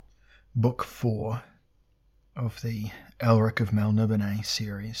Book 4 of the Elric of Melniboné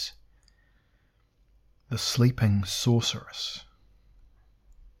series, The Sleeping Sorceress.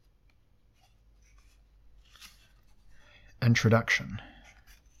 Introduction.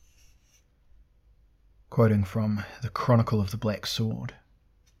 Quoting from the Chronicle of the Black Sword.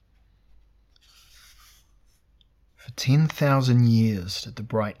 For 10,000 years did the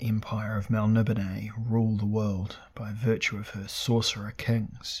bright empire of Melniboné rule the world by virtue of her sorcerer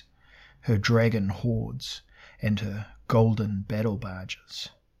kings, her dragon hordes, and her golden battle barges.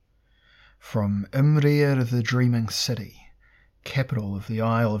 From Imrir, the dreaming city, capital of the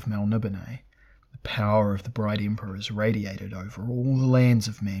Isle of Melniboné, the power of the bright emperors radiated over all the lands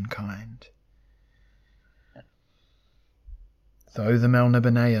of mankind. Though the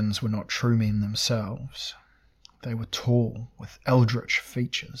Melnibonéans were not true men themselves, they were tall, with eldritch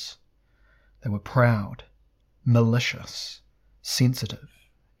features. They were proud, malicious, sensitive,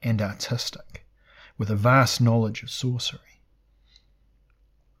 and artistic, with a vast knowledge of sorcery.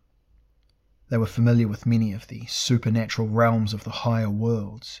 They were familiar with many of the supernatural realms of the higher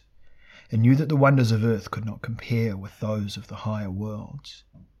worlds, and knew that the wonders of earth could not compare with those of the higher worlds.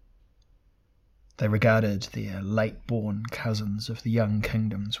 They regarded their late-born cousins of the young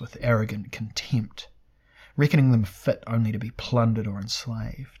kingdoms with arrogant contempt, reckoning them fit only to be plundered or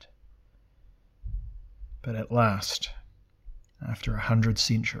enslaved. But at last, after 100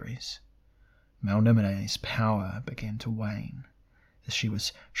 centuries, Melniboné's power began to wane, as she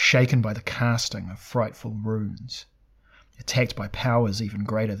was shaken by the casting of frightful runes, attacked by powers even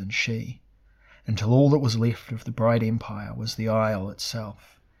greater than she, until all that was left of the bright empire was the isle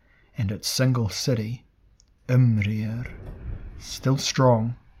itself, and its single city, Imrir, still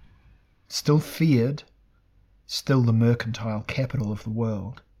strong, still feared, still the mercantile capital of the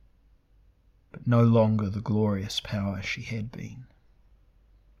world, but no longer the glorious power she had been.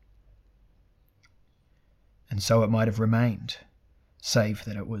 And so it might have remained, save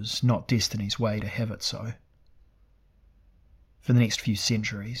that it was not destiny's way to have it so. For the next few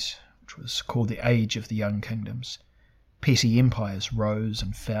centuries, which was called the Age of the Young Kingdoms, petty empires rose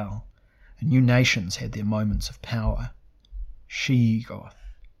and fell, and new nations had their moments of power. Sheegoth,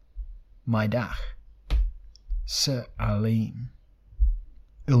 Maidach, Sir Alim,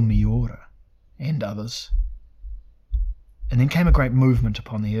 Ilmiora, and others. And then came a great movement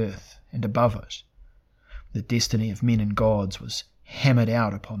upon the earth, and above it, the destiny of men and gods was hammered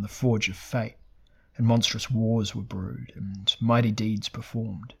out upon the forge of fate, and monstrous wars were brewed, and mighty deeds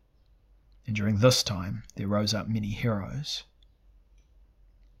performed. And during this time there rose up many heroes.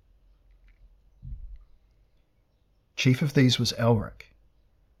 Chief of these was Elric,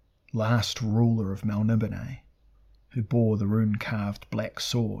 last ruler of Melniboné, who bore the rune-carved black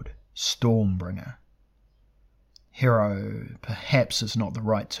sword, Stormbringer. Hero perhaps is not the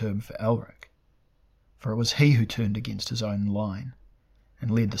right term for Elric, for it was he who turned against his own line, and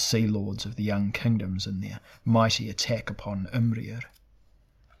led the Sea Lords of the Young Kingdoms in their mighty attack upon Imrir,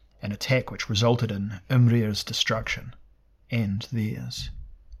 an attack which resulted in Imrir's destruction, and theirs.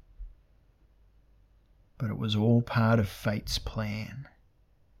 But it was all part of fate's plan,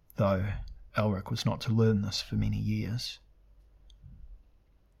 though Elric was not to learn this for many years.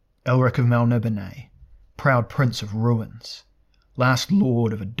 Elric of Melniboné, proud prince of ruins, last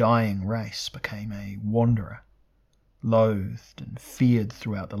lord of a dying race, became a wanderer, loathed and feared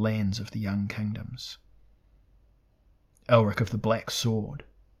throughout the lands of the Young Kingdoms. Elric of the Black Sword,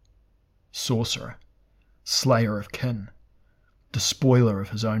 sorcerer, slayer of kin, despoiler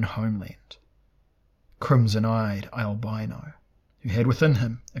of his own homeland, crimson-eyed albino, who had within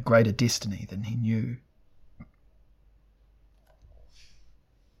him a greater destiny than he knew.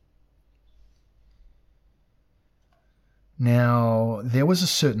 Now, there was a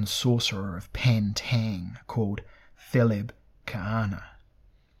certain sorcerer of Pantang called Theleb Ka'ana.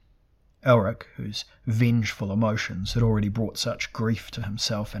 Elric, whose vengeful emotions had already brought such grief to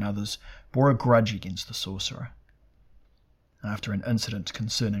himself and others, bore a grudge against the sorcerer. After an incident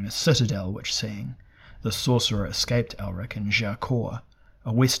concerning a citadel which sang, the sorcerer escaped Elric in Jarkor,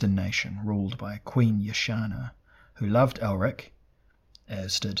 a western nation ruled by Queen Yashana, who loved Elric,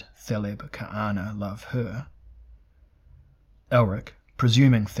 as did Theleb Ka'ana love her. Elric,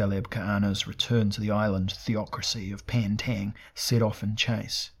 presuming Theleb Ka'ana's return to the island theocracy of Pantang, set off in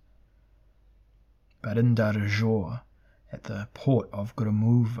chase. But in Darajor, at the port of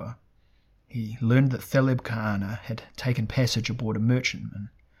Grumuva, he learned that Theleb Ka'ana had taken passage aboard a merchantman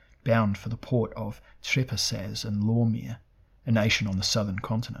bound for the port of Trepasaz in Lormir, a nation on the southern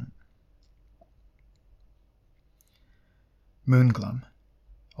continent. Moonglum,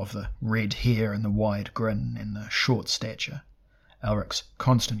 of the red hair and the wide grin and the short stature, Elric's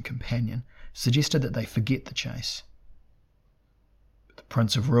constant companion, suggested that they forget the chase. But the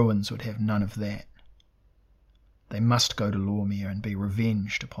Prince of Ruins would have none of that. They must go to Lormere and be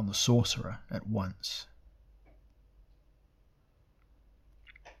revenged upon the sorcerer at once.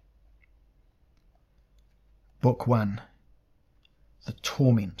 Book 1. The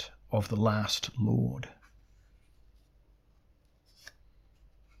Torment of the Last Lord.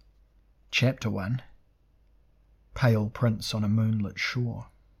 Chapter 1. Pale Prince on a Moonlit Shore.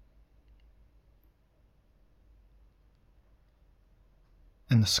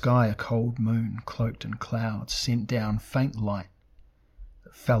 In the sky a cold moon, cloaked in clouds, sent down faint light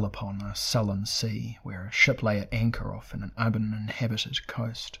that fell upon a sullen sea, where a ship lay at anchor off an uninhabited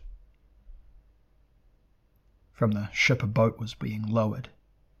coast. From the ship a boat was being lowered.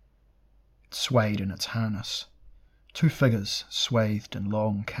 It swayed in its harness. 2 figures, swathed in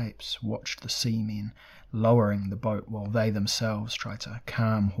long capes, watched the seamen lowering the boat while they themselves tried to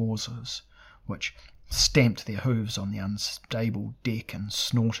calm horses, which stamped their hooves on the unstable deck and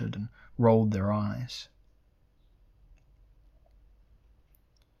snorted and rolled their eyes.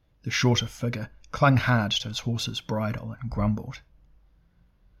 The shorter figure clung hard to his horse's bridle and grumbled.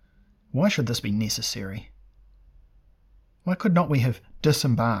 Why should this be necessary? Why could not we have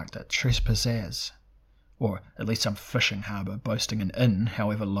disembarked at Trespassaz, or at least some fishing harbour boasting an inn,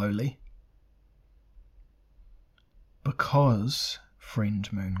 however lowly? Because, friend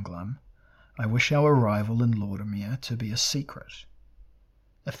Moonglum, I wish our arrival in Lormere to be a secret.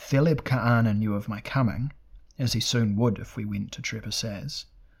 If Theleb Ka'ana knew of my coming, as he soon would if we went to Trespassaz,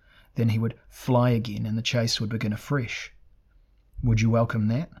 then he would fly again and the chase would begin afresh. Would you welcome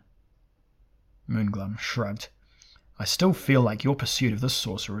that? Moonglum shrugged. I still feel like your pursuit of this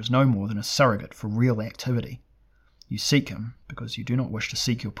sorcerer is no more than a surrogate for real activity. You seek him because you do not wish to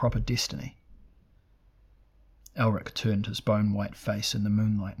seek your proper destiny. Elric turned his bone-white face in the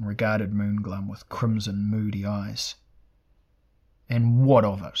moonlight and regarded Moonglum with crimson, moody eyes. And what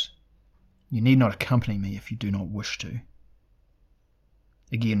of it? You need not accompany me if you do not wish to.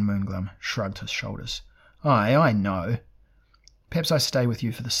 Again Moonglum shrugged his shoulders. Aye, I know. Perhaps I stay with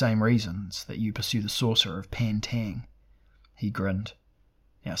you for the same reasons that you pursue the sorcerer of Pantang. He grinned.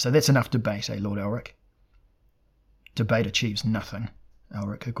 Now, so that's enough debate, eh, Lord Elric? Debate achieves nothing,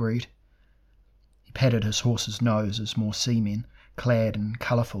 Elric agreed. He patted his horse's nose as more seamen, clad in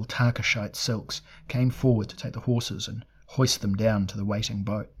colourful Tarkashite silks, came forward to take the horses and hoist them down to the waiting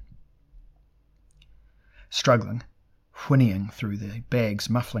boat. Struggling, whinnying through the bags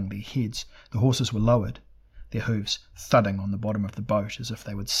muffling their heads, the horses were lowered, their hooves thudding on the bottom of the boat as if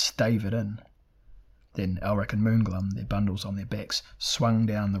they would stave it in. Then Elric and Moonglum, their bundles on their backs, swung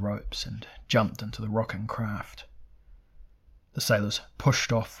down the ropes and jumped into the rocking craft. The sailors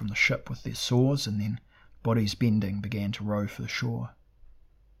pushed off from the ship with their saws, and then, bodies bending, began to row for the shore.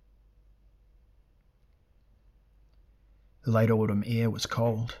 The late autumn air was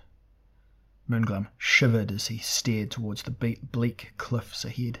cold. Moonglum shivered as he stared towards the bleak cliffs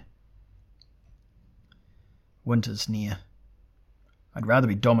ahead. Winter's near. I'd rather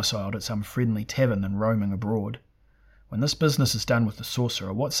be domiciled at some friendly tavern than roaming abroad. When this business is done with the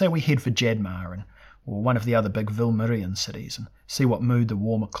sorcerer, what say we head for Jadmar or one of the other big Vilmirian cities and see what mood the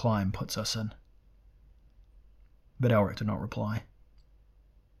warmer clime puts us in? But Elric did not reply.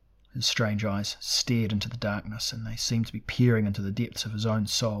 His strange eyes stared into the darkness, and they seemed to be peering into the depths of his own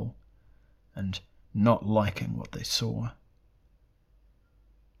soul, and not liking what they saw.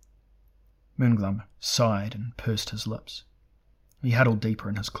 Moonglum sighed and pursed his lips. He huddled deeper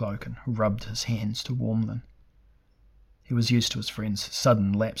in his cloak and rubbed his hands to warm them. He was used to his friend's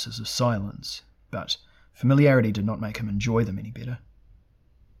sudden lapses of silence, but familiarity did not make him enjoy them any better.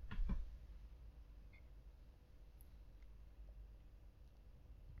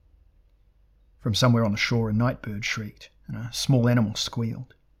 From somewhere on the shore a nightbird shrieked, and a small animal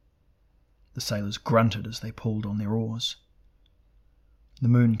squealed. The sailors grunted as they pulled on their oars. The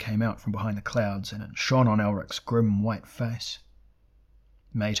moon came out from behind the clouds, and it shone on Elric's grim white face.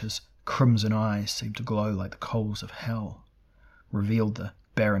 It made his crimson eyes seem to glow like the coals of hell, revealed the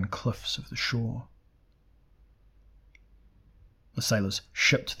barren cliffs of the shore. The sailors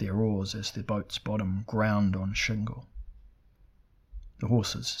shipped their oars as the boat's bottom ground on shingle. The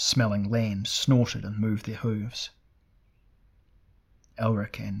horses, smelling land, snorted and moved their hooves.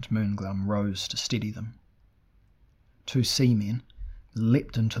 Elric and Moonglum rose to steady them. 2 seamen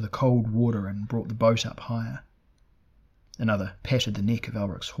leapt into the cold water and brought the boat up higher. Another patted the neck of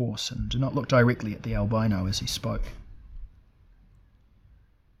Elric's horse and did not look directly at the albino as he spoke.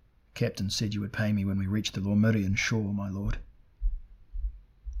 Captain said you would pay me when we reached the Lormirian shore, my lord.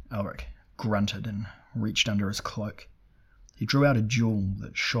 Elric grunted and reached under his cloak. He drew out a jewel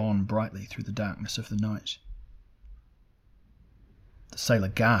that shone brightly through the darkness of the night. The sailor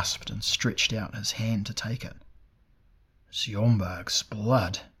gasped and stretched out his hand to take it. Sjomberg's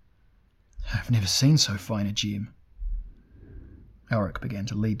blood. I've never seen so fine a gem. Elric began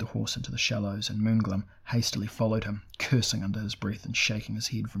to lead the horse into the shallows, and Moonglum hastily followed him, cursing under his breath and shaking his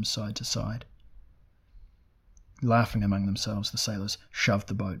head from side to side. Laughing among themselves, the sailors shoved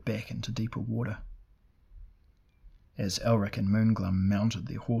the boat back into deeper water. As Elric and Moonglum mounted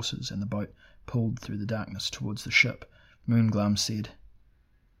their horses and the boat pulled through the darkness towards the ship, Moonglum said,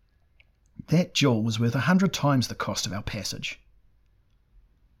 "That jewel was worth 100 times the cost of our passage."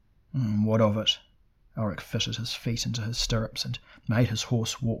 What of it? Elric fitted his feet into his stirrups and made his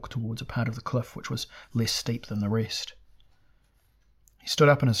horse walk towards a part of the cliff which was less steep than the rest. He stood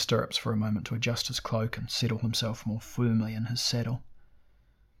up in his stirrups for a moment to adjust his cloak and settle himself more firmly in his saddle.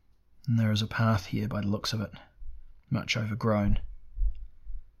 "And there is a path here by the looks of it, much overgrown."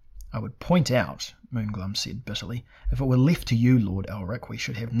 "I would point out," Moonglum said bitterly, "if it were left to you, Lord Elric, we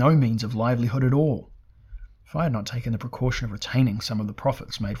should have no means of livelihood at all. If I had not taken the precaution of retaining some of the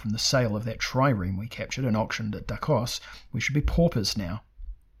profits made from the sale of that trireme we captured and auctioned at Dakos, we should be paupers now."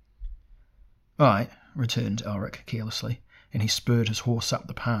 "Aye," returned Elric carelessly, and he spurred his horse up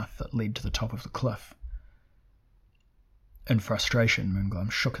the path that led to the top of the cliff. In frustration, Moonglum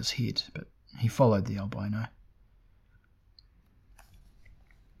shook his head, but he followed the albino.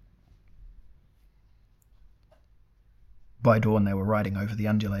 By dawn they were riding over the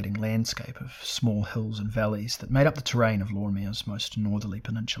undulating landscape of small hills and valleys that made up the terrain of Lormeer's most northerly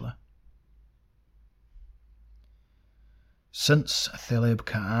peninsula. "Since Theleb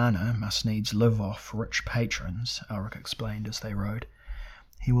Ka'ana must needs live off rich patrons," Elric explained as they rode,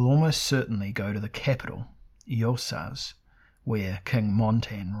 "he will almost certainly go to the capital, Eosas, where King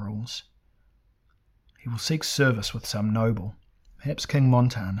Montan rules. He will seek service with some noble, perhaps King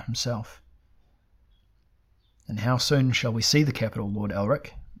Montan himself." "And how soon shall we see the capital, Lord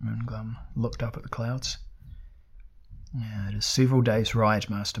Elric?" Moonglum looked up at the clouds. "It is several days' ride,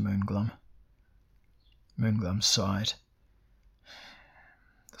 Master Moonglum." Moonglum sighed.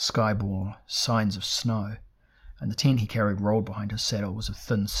 The sky bore signs of snow, and the tent he carried rolled behind his saddle was of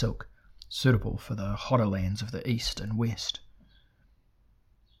thin silk, suitable for the hotter lands of the east and west.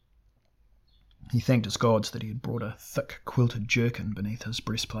 He thanked his gods that he had brought a thick quilted jerkin beneath his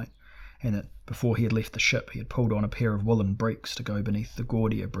breastplate, and that before he had left the ship he had pulled on a pair of woolen breeks to go beneath the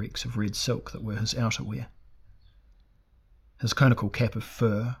gaudier breeks of red silk that were his outerwear. His conical cap of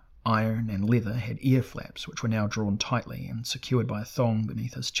fur, iron and leather had ear flaps which were now drawn tightly and secured by a thong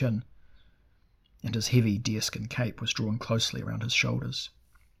beneath his chin, and his heavy deerskin cape was drawn closely around his shoulders.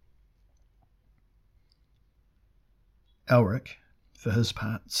 Elric, for his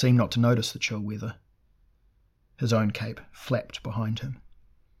part, seemed not to notice the chill weather. His own cape flapped behind him.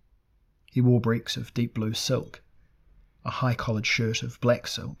 He wore breeks of deep blue silk, a high-collared shirt of black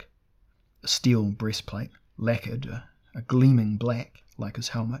silk, a steel breastplate lacquered a gleaming black like his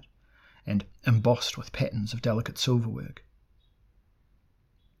helmet, and embossed with patterns of delicate silverwork.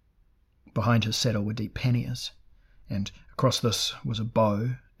 Behind his saddle were deep panniers, and across this was a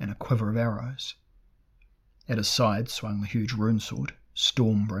bow and a quiver of arrows. At his side swung the huge rune sword,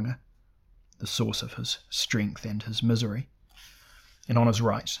 Stormbringer, the source of his strength and his misery, and on his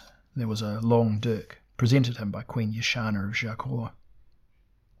right there was a long dirk, presented him by Queen Yashana of Jakor.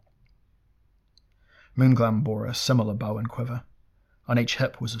 Moonglum bore a similar bow and quiver. On each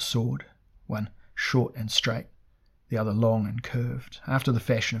hip was a sword, one short and straight, the other long and curved, after the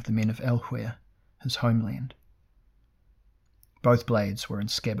fashion of the men of Elhuir, his homeland. Both blades were in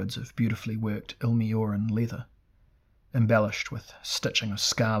scabbards of beautifully worked Ilmioran leather, embellished with stitching of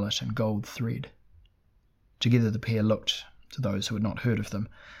scarlet and gold thread. Together the pair looked, to those who had not heard of them,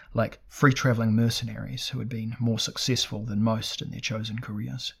 like free-travelling mercenaries who had been more successful than most in their chosen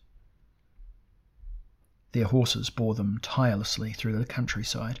careers. Their horses bore them tirelessly through the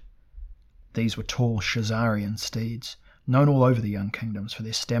countryside. These were tall Shazarian steeds, known all over the young kingdoms for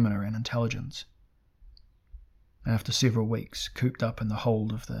their stamina and intelligence. After several weeks, cooped up in the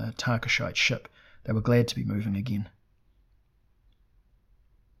hold of the Tarkashite ship, they were glad to be moving again.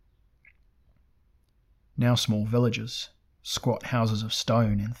 Now small villages, squat houses of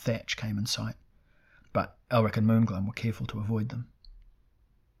stone and thatch came in sight, but Elric and Moonglum were careful to avoid them.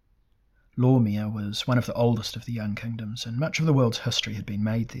 Lormeer was one of the oldest of the young kingdoms, and much of the world's history had been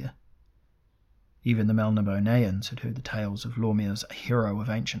made there. Even the Melnibonéans had heard the tales of Lormeer's hero of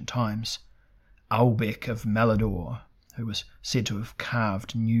ancient times, Aulbec of Malador, who was said to have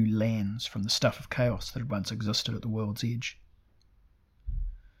carved new lands from the stuff of chaos that had once existed at the world's edge.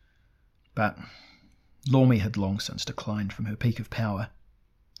 But Lormi had long since declined from her peak of power,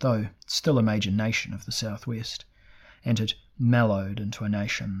 though still a major nation of the southwest, and had mellowed into a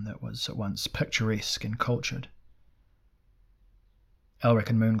nation that was at once picturesque and cultured. Elric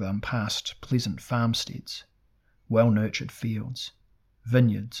and Moonglum passed pleasant farmsteads, well-nurtured fields,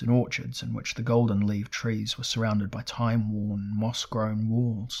 vineyards and orchards in which the golden-leaved trees were surrounded by time-worn, moss-grown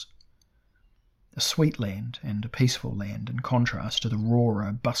walls. A sweet land and a peaceful land in contrast to the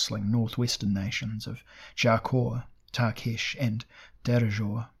rawer, bustling northwestern nations of Jarkor, Tarkesh and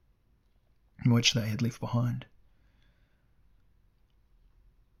Darajor, which they had left behind.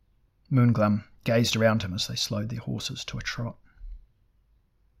 Moonglum gazed around him as they slowed their horses to a trot.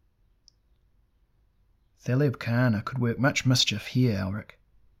 Theleb Ka'ana could work much mischief here, Elric.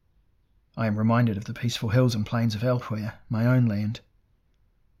 I am reminded of the peaceful hills and plains of Elfware, my own land.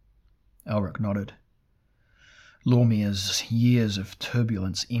 Elric nodded. Lormia's years of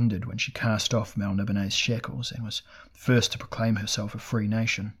turbulence ended when she cast off Malniboné's shackles and was first to proclaim herself a free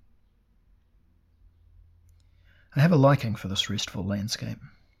nation. I have a liking for this restful landscape.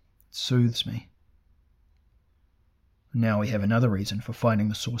 It soothes me. Now we have another reason for finding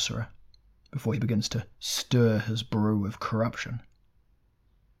the sorcerer, before he begins to stir his brew of corruption.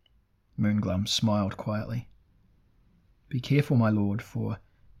 Moonglum smiled quietly. Be careful, my lord, for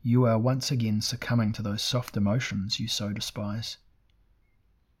you are once again succumbing to those soft emotions you so despise.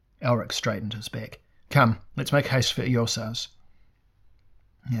 Elric straightened his back. Come, let's make haste for Eosas.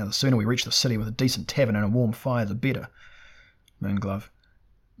 Now, the sooner we reach the city with a decent tavern and a warm fire, the better.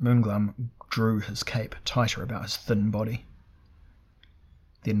 Moonglum drew his cape tighter about his thin body.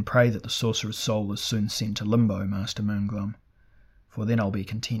 Then pray that the sorcerer's soul is soon sent to Limbo, Master Moonglum, for then I'll be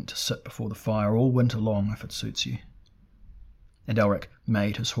content to sit before the fire all winter long if it suits you. And Elric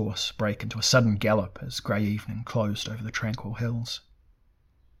made his horse break into a sudden gallop as grey evening closed over the tranquil hills.